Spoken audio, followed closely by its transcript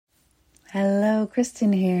Hello,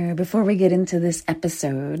 Kristen here. Before we get into this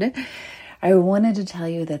episode, I wanted to tell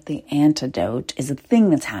you that the antidote is a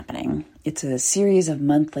thing that's happening. It's a series of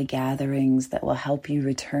monthly gatherings that will help you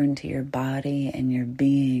return to your body and your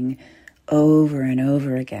being over and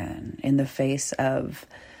over again in the face of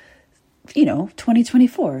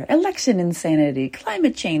 2024, election insanity,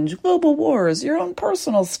 climate change, global wars, your own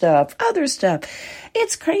personal stuff, other stuff.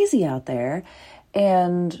 It's crazy out there.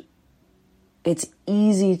 And it's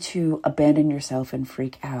easy to abandon yourself and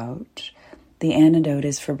freak out. The antidote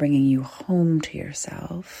is for bringing you home to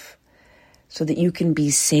yourself so that you can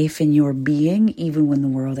be safe in your being, even when the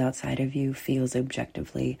world outside of you feels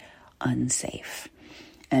objectively unsafe.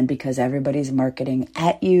 And because everybody's marketing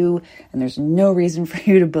at you and there's no reason for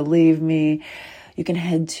you to believe me, you can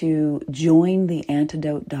head to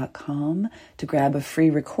jointheantidote.com to grab a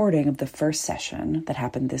free recording of the first session that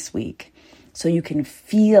happened this week, so you can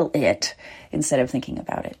feel it instead of thinking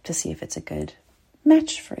about it to see if it's a good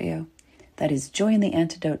match for you. That is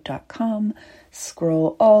jointheantidote.com.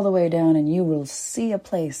 Scroll all the way down and you will see a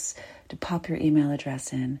place to pop your email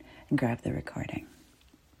address in and grab the recording.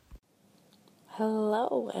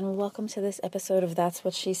 Hello, and welcome to this episode of That's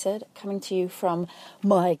What She Said, coming to you from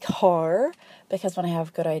my car, because when I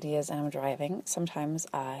have good ideas and I'm driving, sometimes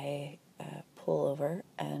I pull over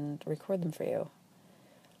and record them for you.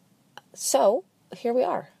 So, here we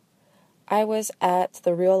are. I was at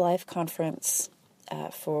the Real Life Conference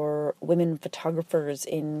for women photographers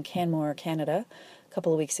in Canmore, Canada, a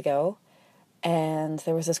couple of weeks ago, and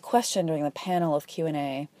there was this question during the panel of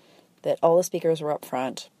Q&A that all the speakers were up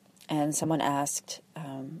front, and someone asked,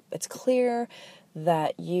 it's clear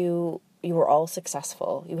that you were all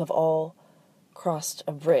successful. You have all crossed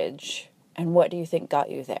a bridge, and what do you think got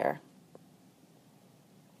you there?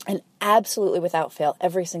 And absolutely without fail,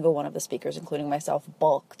 every single one of the speakers, including myself,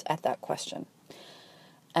 balked at that question.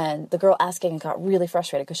 And the girl asking got really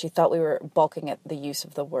frustrated because she thought we were balking at the use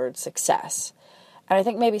of the word success. And I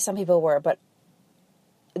think maybe some people were, but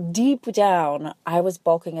deep down, I was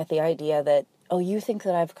balking at the idea that, oh, you think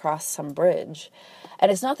that I've crossed some bridge.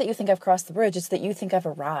 And it's not that you think I've crossed the bridge, it's that you think I've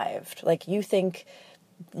arrived. Like, you think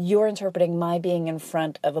you're interpreting my being in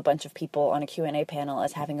front of a bunch of people on a Q&A panel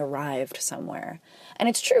as having arrived somewhere. And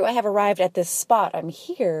it's true, I have arrived at this spot, I'm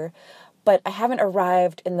here, but I haven't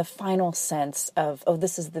arrived in the final sense of, oh,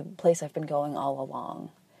 this is the place I've been going all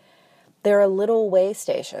along. There are little way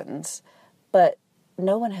stations, but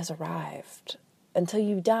no one has arrived. Until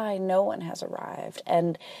you die, no one has arrived.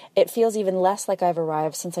 And it feels even less like I've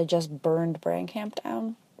arrived since I just burned Brain Camp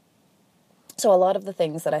down. So a lot of the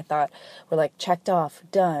things that I thought were like checked off,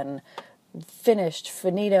 done, finished,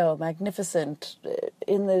 finito, magnificent,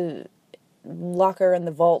 in the locker in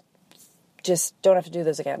the vault, just don't have to do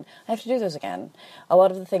those again. I have to do those again. A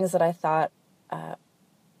lot of the things that I thought I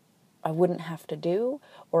wouldn't have to do,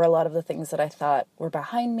 or a lot of the things that I thought were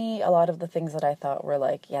behind me, a lot of the things that I thought were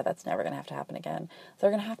like, yeah, that's never going to have to happen again.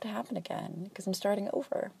 They're going to have to happen again because I'm starting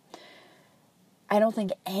over. I don't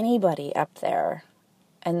think anybody up there,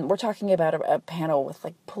 and we're talking about a panel with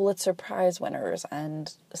like Pulitzer Prize winners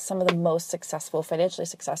and some of the most successful, financially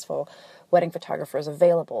successful wedding photographers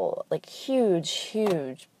available, like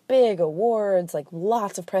huge, big awards, like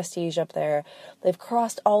lots of prestige up there. They've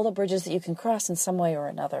crossed all the bridges that you can cross in some way or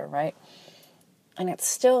another, right? And it's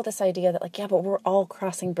still this idea that like, yeah, but we're all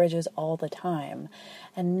crossing bridges all the time.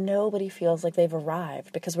 And nobody feels like they've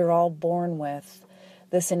arrived because we're all born with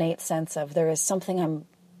this innate sense of there is something I'm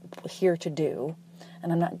here to do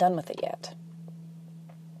and I'm not done with it yet.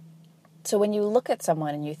 So when you look at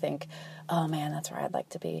someone and you think, oh man, that's where I'd like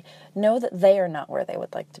to be, know that they are not where they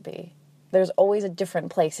would like to be. There's always a different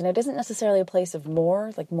place, and it isn't necessarily a place of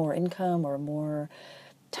more, like more income or more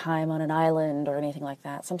time on an island or anything like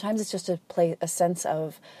that. Sometimes it's just a sense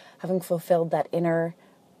of having fulfilled that inner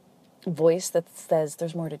voice that says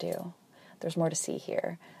there's more to do. There's more to see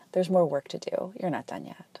here. There's more work to do. You're not done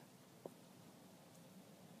yet.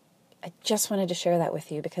 I just wanted to share that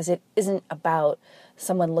with you because it isn't about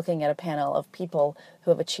someone looking at a panel of people who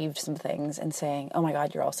have achieved some things and saying, oh my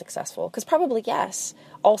God, you're all successful. Because probably, yes,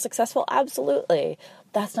 all successful, absolutely.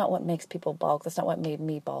 That's not what makes people balk. That's not what made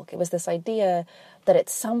me balk. It was this idea that at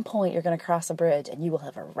some point you're going to cross a bridge and you will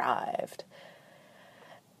have arrived.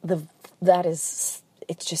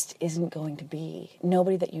 It just isn't going to be.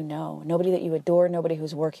 Nobody that you know, nobody that you adore, nobody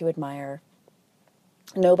whose work you admire,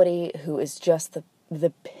 nobody who is just the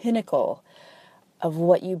pinnacle of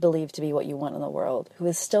what you believe to be what you want in the world, who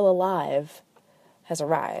is still alive, has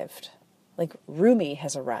arrived. Like Rumi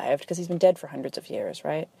has arrived because he's been dead for hundreds of years,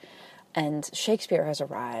 right? And Shakespeare has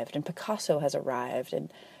arrived, and Picasso has arrived, and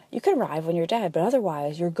You can arrive when you're dead, but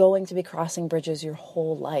otherwise you're going to be crossing bridges your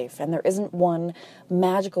whole life. And there isn't one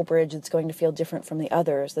magical bridge that's going to feel different from the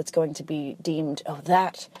others that's going to be deemed, oh,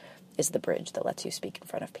 that is the bridge that lets you speak in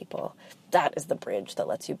front of people. That is the bridge that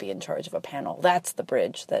lets you be in charge of a panel. That's the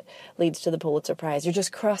bridge that leads to the Pulitzer Prize. You're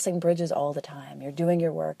just crossing bridges all the time. You're doing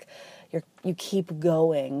your work. You keep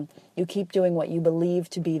going. You keep doing what you believe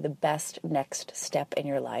to be the best next step in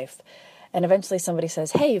your life. And eventually somebody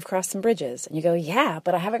says, hey, you've crossed some bridges. And you go, yeah,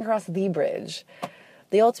 but I haven't crossed the bridge.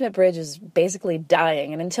 The ultimate bridge is basically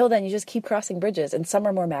dying. And until then, you just keep crossing bridges. And some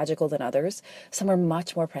are more magical than others. Some are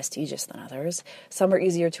much more prestigious than others. Some are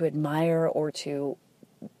easier to admire or to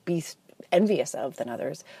be envious of than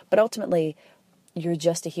others. But ultimately, you're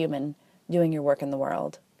just a human doing your work in the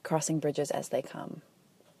world, crossing bridges as they come.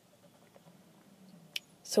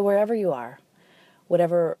 So wherever you are,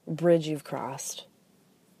 whatever bridge you've crossed,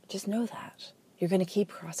 just know that. You're going to keep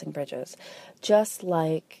crossing bridges. Just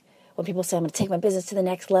like when people say, I'm going to take my business to the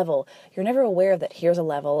next level, you're never aware that here's a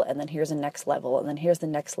level, and then here's a next level, and then here's the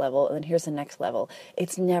next level, and then here's the next level.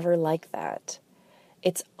 It's never like that.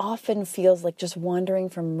 It often feels like just wandering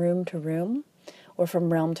from room to room or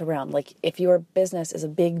from realm to realm. Like if your business is a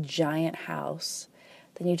big, giant house,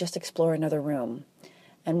 then you just explore another room.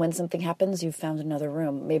 And when something happens, you've found another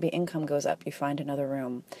room. Maybe income goes up, you find another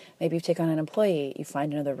room. Maybe you take on an employee, you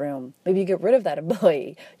find another room. Maybe you get rid of that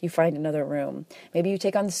employee, you find another room. Maybe you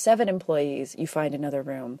take on 7 employees, you find another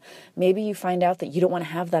room. Maybe you find out that you don't want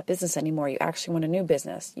to have that business anymore, you actually want a new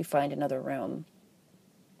business, you find another room.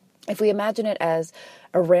 If we imagine it as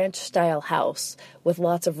a ranch-style house with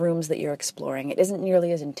lots of rooms that you're exploring, it isn't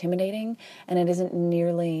nearly as intimidating, and it isn't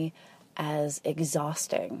nearly as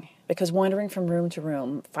exhausting. Because wandering from room to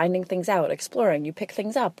room, finding things out, exploring, you pick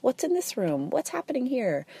things up. What's in this room? What's happening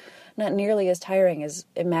here? Not nearly as tiring as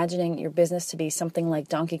imagining your business to be something like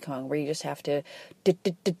Donkey Kong, where you just have to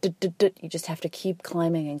you just have to keep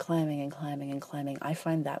climbing and climbing and climbing and climbing. I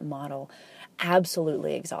find that model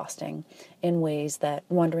absolutely exhausting in ways that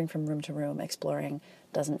wandering from room to room, exploring,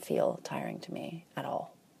 doesn't feel tiring to me at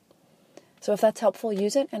all. So if that's helpful,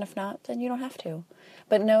 use it, and if not, then you don't have to.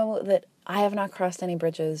 But know that I have not crossed any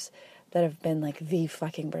bridges that have been like the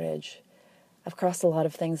fucking bridge. I've crossed a lot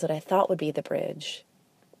of things that I thought would be the bridge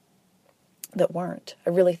that weren't. I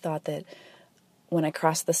really thought that when I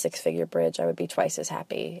crossed the 6-figure bridge, I would be twice as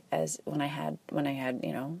happy as when I had,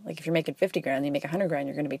 you know, like if you're making 50 grand and you make 100 grand,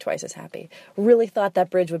 you're going to be twice as happy. Really thought that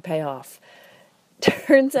bridge would pay off.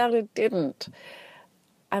 Turns out it didn't.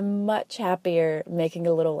 I'm much happier making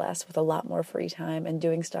a little less with a lot more free time and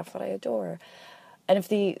doing stuff that I adore. And if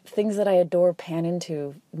the things that I adore pan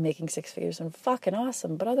into making 6 figures, I'm fucking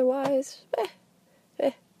awesome. But otherwise,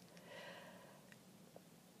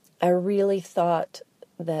 I really thought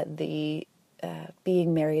that the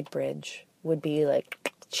being married bridge would be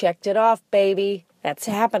like, checked it off, baby. That's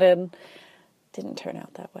happening. Didn't turn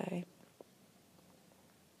out that way.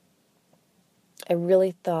 I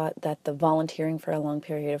really thought that the volunteering for a long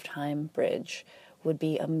period of time bridge would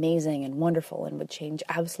be amazing and wonderful and would change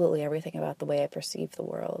absolutely everything about the way I perceive the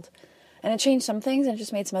world. And it changed some things and it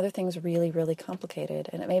just made some other things really, really complicated.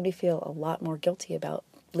 And it made me feel a lot more guilty about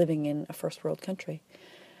living in a first world country.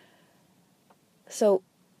 So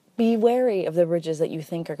be wary of the bridges that you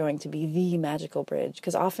think are going to be the magical bridge,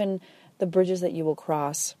 because often the bridges that you will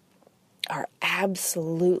cross are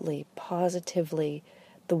absolutely, positively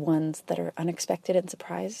the ones that are unexpected and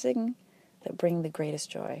surprising, that bring the greatest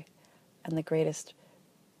joy and the greatest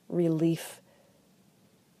relief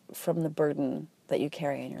from the burden that you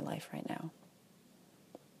carry in your life right now.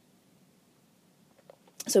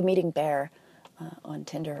 So meeting Bear on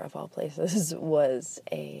Tinder, of all places, was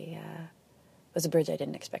a bridge I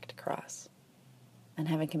didn't expect to cross. And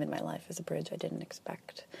having him in my life is a bridge I didn't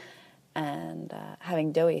expect. And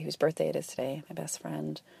having Doey, whose birthday it is today, my best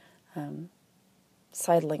friend,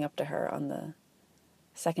 sidling up to her on the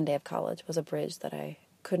second day of college was a bridge that I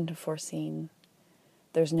couldn't have foreseen.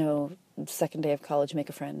 There's no second day of college make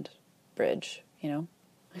a friend bridge, you know?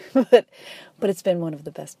 but it's been one of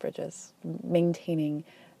the best bridges. Maintaining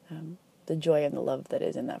the joy and the love that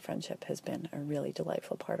is in that friendship has been a really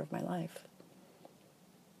delightful part of my life.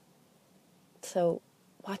 So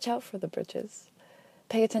watch out for the bridges.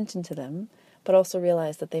 Pay attention to them, but also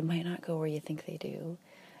realize that they might not go where you think they do,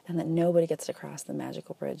 and that nobody gets to cross the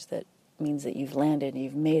magical bridge that means that you've landed,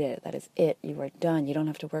 you've made it, that is it, you are done, you don't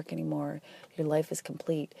have to work anymore, your life is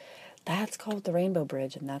complete. That's called the Rainbow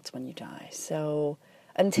Bridge, and that's when you die. So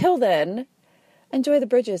until then, enjoy the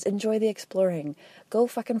bridges, enjoy the exploring. Go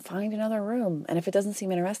fucking find another room, and if it doesn't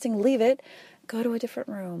seem interesting, leave it, go to a different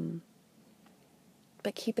room.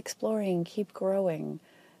 But keep exploring, keep growing.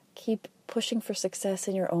 Keep pushing for success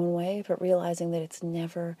in your own way, but realizing that it's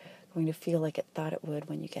never going to feel like it thought it would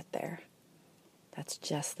when you get there. That's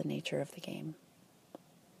just the nature of the game.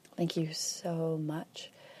 Thank you so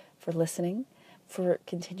much for listening, for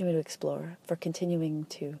continuing to explore, for continuing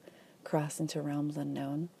to cross into realms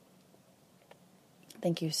unknown.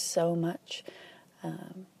 Thank you so much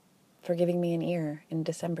for giving me an ear in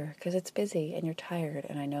December, because it's busy and you're tired,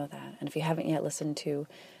 and I know that. And if you haven't yet listened to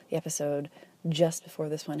the episode just before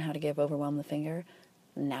this one, How to Give Overwhelm the Finger,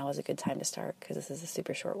 now is a good time to start, because this is a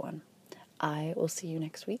super short one. I will see you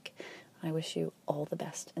next week. I wish you all the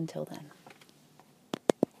best until then.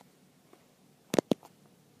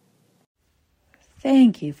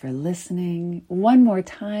 Thank you for listening. One more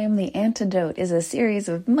time, The Antidote is a series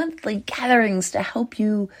of monthly gatherings to help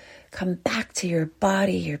you come back to your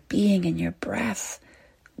body, your being, and your breath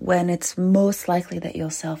when it's most likely that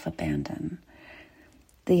you'll self-abandon.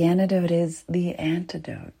 The antidote is the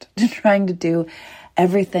antidote to trying to do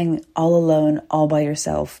everything all alone, all by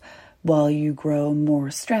yourself, while you grow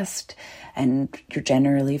more stressed and you're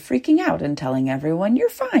generally freaking out and telling everyone you're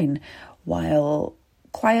fine, while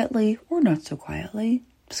quietly, or not so quietly,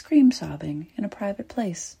 scream sobbing in a private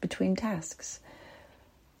place between tasks.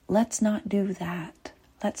 Let's not do that.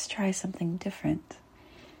 Let's try something different.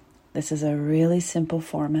 This is a really simple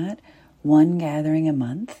format, one gathering a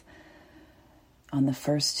month on the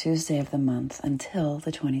first Tuesday of the month until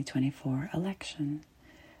the 2024 election.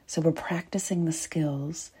 So we're practicing the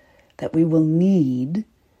skills that we will need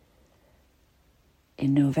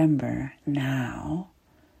in November now.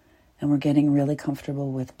 And we're getting really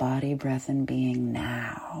comfortable with body, breath, and being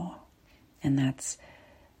now. And that's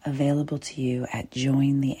available to you at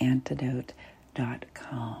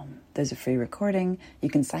jointheantidote.com. There's a free recording. You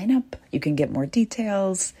can sign up. You can get more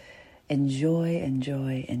details. Enjoy,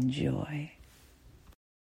 enjoy, enjoy.